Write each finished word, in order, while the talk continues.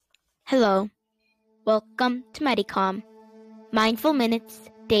Hello, welcome to Medicom, Mindful Minutes,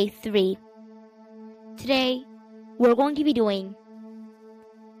 Day 3. Today, we're going to be doing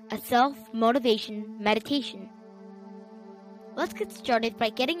a self-motivation meditation. Let's get started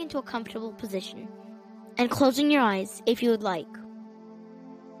by getting into a comfortable position and closing your eyes if you would like.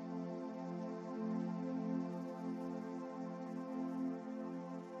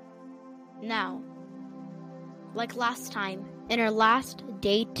 Now, like last time, in our last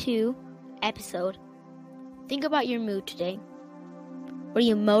Day 2 episode, think about your mood today. Were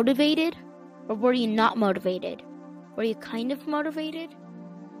you motivated or were you not motivated? Were you kind of motivated?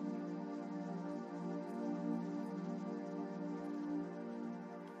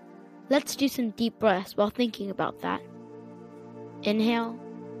 Let's do some deep breaths while thinking about that. Inhale,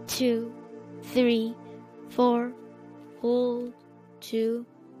 2, 3, 4. Hold, 2,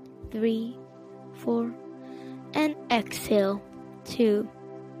 3, 4. And exhale, 2,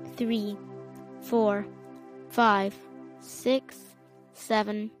 3, 4, 5, 6,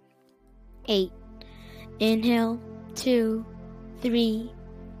 7, 8. Inhale, 2, 3,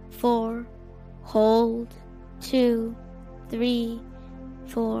 4. Hold, 2, 3,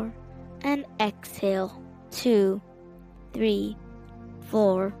 4. And exhale, 2, 3,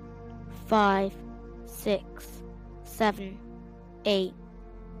 4, 5, 6, 7, 8.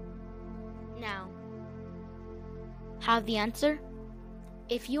 Now, have the answer?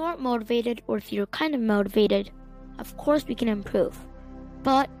 If you aren't motivated or if you're kind of motivated, of course we can improve.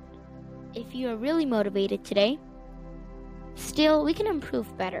 But if you are really motivated today, still we can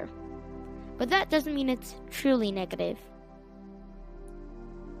improve better. But that doesn't mean it's truly negative.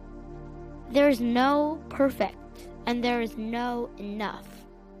 There is no perfect and there is no enough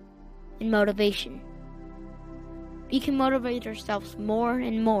in motivation. We can motivate ourselves more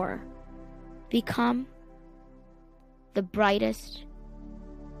and more. Become the brightest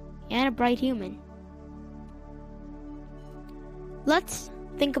and a bright human. Let's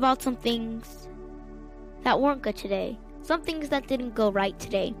think about some things that weren't good today. Some things that didn't go right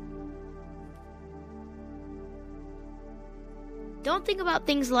today. Don't think about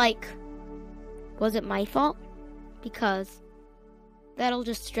things like, was it my fault? Because that'll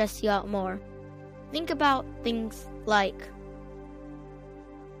just stress you out more. Think about things like,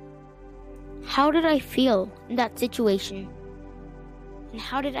 how did I feel in that situation? And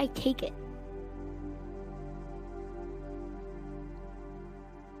how did I take it?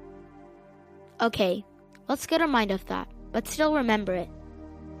 Okay, let's get our mind off that, but still remember it.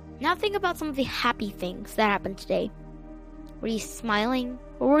 Now think about some of the happy things that happened today. Were you smiling,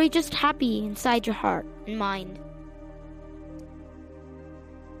 or were you just happy inside your heart and mind?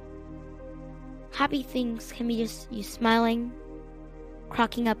 Happy things can be just you smiling,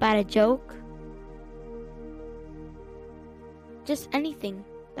 cracking up at a joke, just anything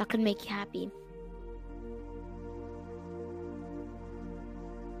that could make you happy.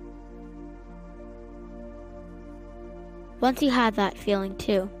 Once you have that feeling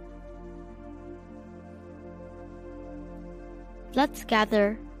too, let's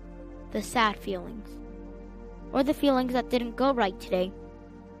gather the sad feelings, or the feelings that didn't go right today.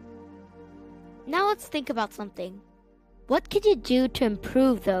 Now let's think about something. What could you do to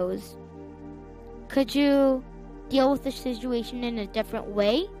improve those? Could you deal with the situation in a different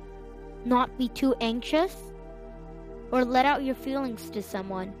way? Not be too anxious? Or let out your feelings to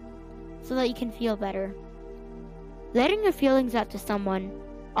someone so that you can feel better? Letting your feelings out to someone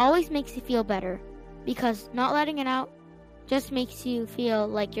always makes you feel better, because not letting it out just makes you feel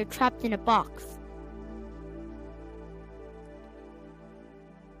like you're trapped in a box.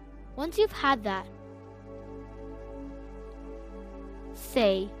 Once you've had that,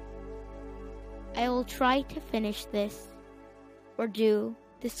 say, I will try to finish this or do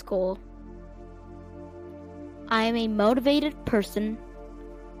this goal. I am a motivated person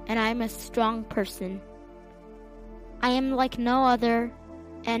and I am a strong person. I am like no other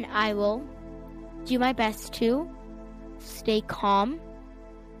and I will do my best to stay calm,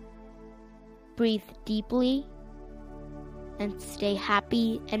 breathe deeply, and stay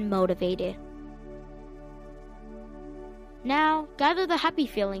happy and motivated. Now, gather the happy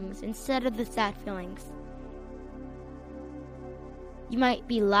feelings instead of the sad feelings. You might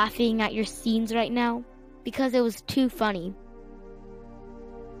be laughing at your scenes right now because it was too funny.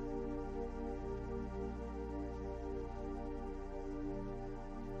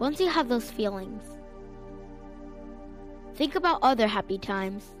 Once you have those feelings, think about other happy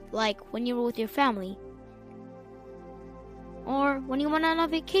times, like when you were with your family, or when you went on a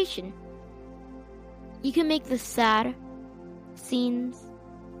vacation. You can make the sad scenes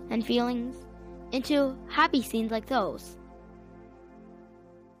and feelings into happy scenes like those.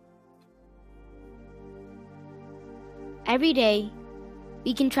 Every day,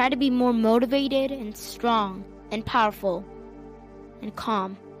 we can try to be more motivated and strong and powerful and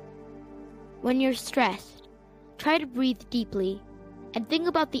calm. When you're stressed, try to breathe deeply and think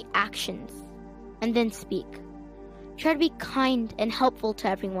about the actions and then speak. Try to be kind and helpful to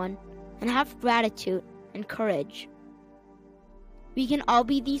everyone and have gratitude and courage. We can all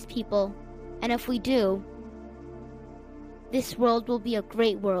be these people, and if we do, this world will be a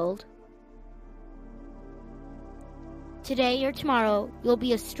great world. Today or tomorrow, you'll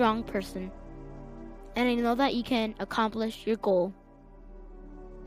be a strong person, and I know that you can accomplish your goal.